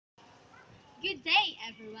Good day,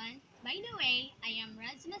 everyone. By the way, I am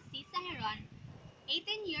Radzma C. Sahiron,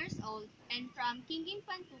 18 years old, and from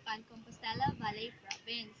Pantukan, Compostela Valley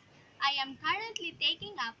Province. I am currently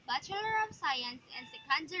taking up Bachelor of Science and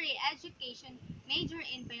Secondary Education major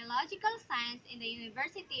in Biological Science in the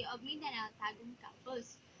University of Mindanao Tagum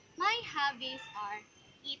Campus. My hobbies are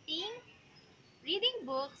eating, reading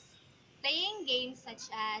books, playing games such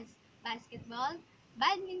as basketball,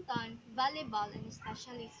 badminton, volleyball, and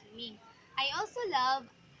especially swimming. I also love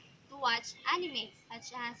to watch anime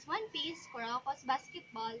such as One Piece, Kuroko's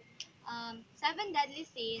Basketball, Seven Deadly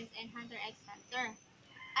Sins, and Hunter x Hunter.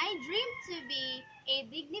 I dream to be a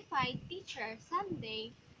dignified teacher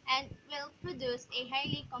someday and will produce a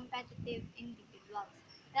highly competitive individual.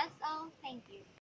 That's all. Thank you.